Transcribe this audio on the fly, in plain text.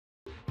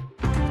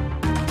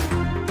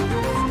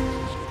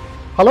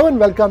Hello and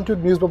welcome to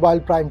NewsMobile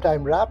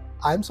Primetime Wrap.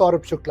 I'm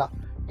Saurabh Shukla.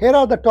 Here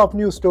are the top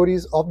news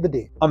stories of the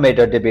day. Amid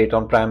a debate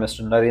on Prime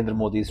Minister Narendra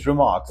Modi's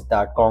remarks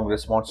that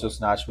Congress wants to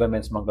snatch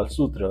women's Mangal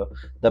Sutra,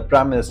 the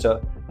Prime Minister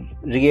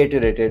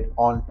reiterated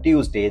on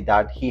Tuesday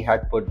that he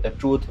had put the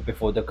truth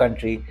before the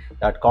country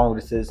that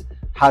Congress is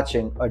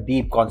hatching a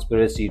deep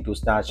conspiracy to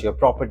snatch your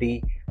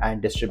property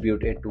and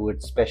distribute it to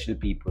its special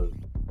people.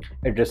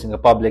 Addressing a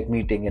public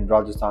meeting in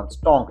Rajasthan's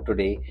Tonk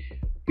today,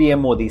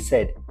 PM Modi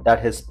said that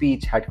his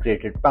speech had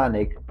created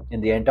panic in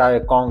the entire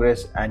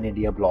Congress and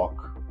India bloc.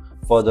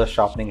 Further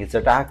sharpening his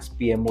attacks,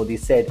 PM Modi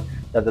said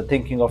that the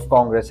thinking of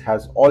Congress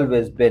has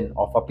always been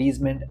of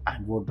appeasement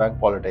and vote bank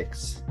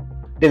politics.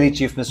 Delhi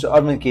Chief Minister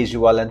Arvind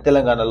Kejriwal and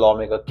Telangana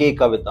lawmaker K.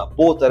 Kavita,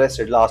 both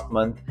arrested last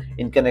month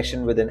in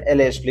connection with an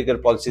alleged liquor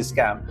policy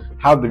scam,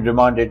 have been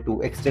remanded to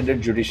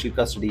extended judicial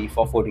custody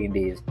for 14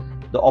 days.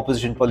 The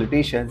opposition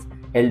politicians,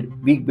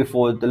 held week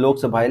before the Lok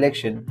Sabha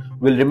election,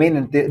 will remain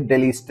in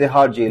Delhi's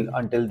Tihar jail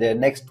until their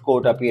next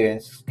court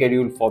appearance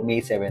scheduled for May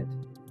 7th.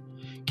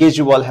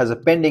 Kejriwal has a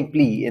pending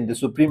plea in the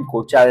Supreme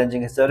Court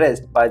challenging his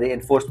arrest by the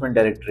Enforcement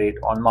Directorate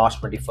on March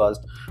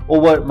 21st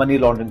over money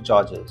laundering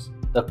charges.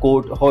 The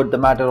court heard the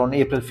matter on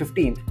April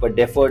 15th but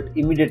deferred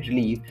immediate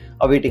relief,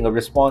 awaiting a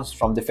response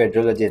from the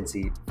federal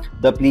agency.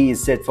 The plea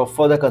is set for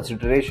further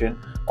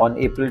consideration on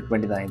April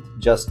 29th,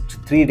 just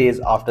 3 days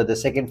after the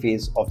second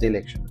phase of the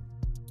election.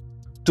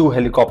 Two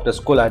helicopters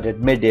collided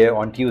mid-air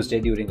on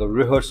Tuesday during a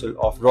rehearsal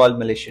of Royal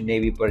Malaysian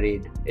Navy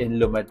parade in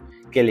Lumad,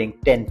 killing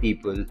 10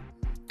 people.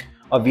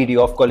 A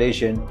video of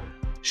collision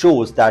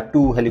shows that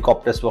two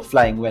helicopters were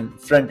flying when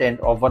front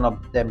end of one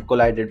of them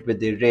collided with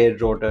the rear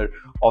rotor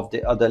of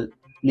the other,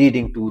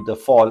 leading to the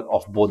fall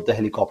of both the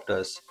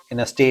helicopters. In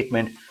a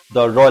statement,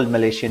 the Royal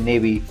Malaysian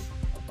Navy,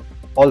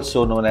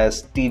 also known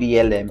as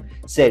TDLM,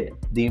 said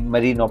the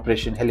marine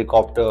operation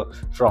helicopter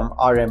from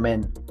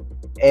RMN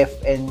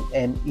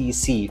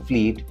FNNEC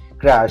fleet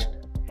crashed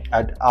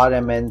at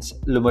RMN's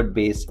Lumad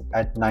base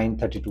at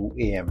 9:32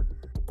 am.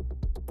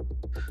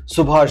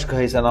 Subhash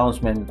Ghai's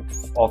announcement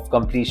of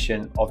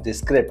completion of the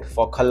script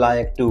for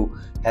Khalnayak 2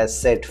 has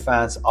set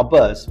fans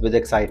abuzz with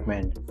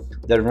excitement.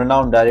 The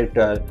renowned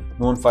director,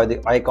 known for the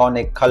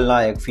iconic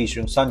Khalnayak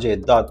featuring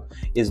Sanjay Dutt,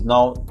 is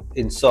now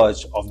in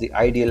search of the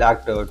ideal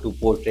actor to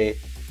portray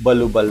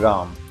Balu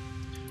Balram.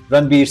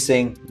 Ranveer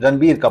Singh,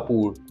 Ranbir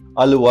Kapoor,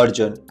 Allu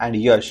Arjun and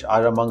Yash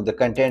are among the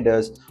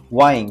contenders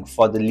vying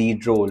for the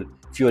lead role,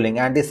 fueling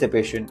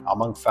anticipation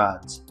among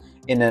fans.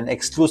 In an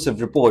exclusive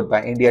report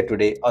by India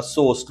Today, a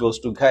source close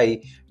to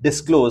Ghai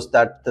disclosed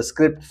that the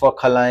script for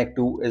Khalnayak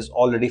 2 is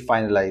already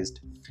finalized.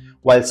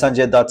 While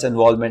Sanjay Dutt's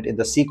involvement in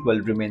the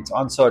sequel remains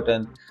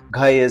uncertain,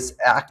 Ghai is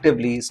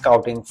actively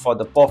scouting for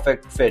the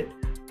perfect fit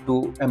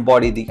to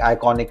embody the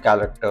iconic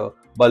character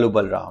Balu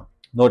Balram.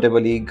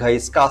 Notably,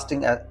 Ghai's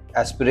casting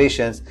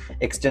aspirations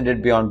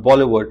extended beyond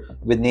Bollywood,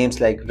 with names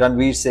like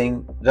Ranveer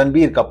Singh,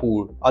 Ranbir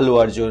Kapoor, Allu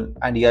Arjun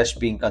and Yash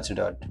being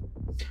considered.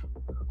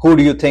 Who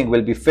do you think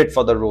will be fit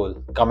for the role?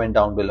 Comment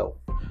down below.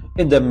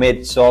 In the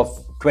midst of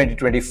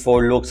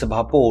 2024 Lok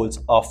Sabha polls,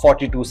 a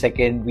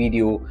 42-second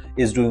video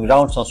is doing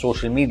rounds on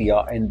social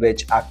media in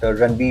which actor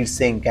Ranveer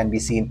Singh can be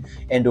seen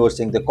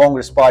endorsing the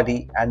Congress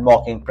party and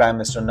mocking Prime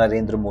Minister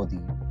Narendra Modi.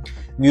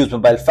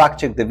 NewsMobile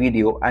fact-checked the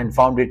video and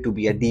found it to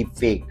be a deep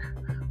fake.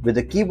 With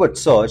a keyword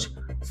search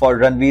for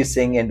Ranveer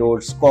Singh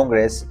endorsed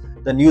Congress,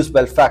 the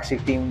NewsMobile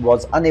fact-check team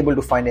was unable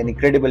to find any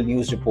credible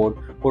news report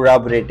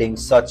corroborating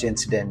such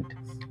incident,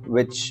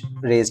 which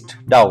raised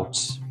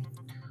doubts.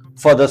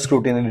 Further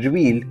scrutiny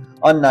revealed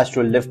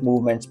unnatural lip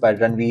movements by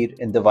Ranveer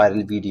in the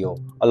viral video,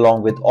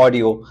 along with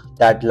audio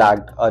that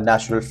lacked a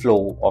natural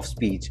flow of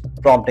speech,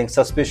 prompting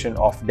suspicion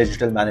of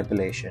digital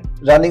manipulation.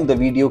 Running the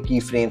video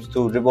keyframes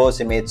through reverse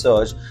image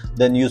search,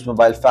 the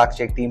NewsMobile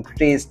fact-check team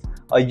traced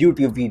a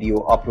YouTube video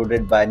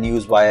uploaded by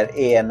Newswire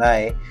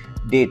ANI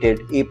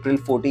dated April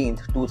 14,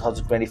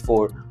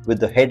 2024 with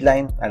the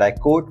headline, and I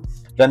quote,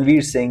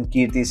 Ranveer Singh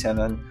Kirti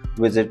Sanan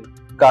visit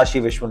Kashi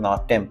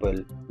Vishwanath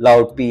Temple,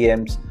 loud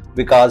PMs,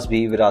 Vikas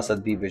Bhi,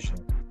 Virasat Bhi vision.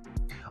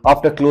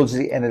 After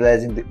closely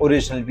analyzing the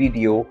original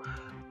video,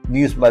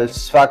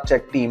 NewsMobile's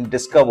fact-check team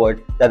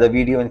discovered that the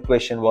video in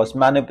question was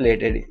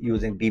manipulated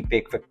using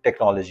deepfake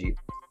technology.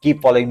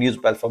 Keep following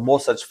NewsMobile for more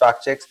such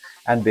fact-checks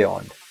and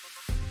beyond.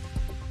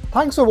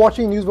 Thanks for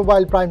watching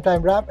NewsMobile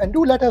Primetime Wrap, and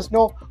do let us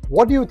know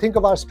what do you think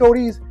of our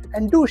stories,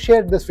 and do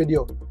share this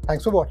video.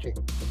 Thanks for watching.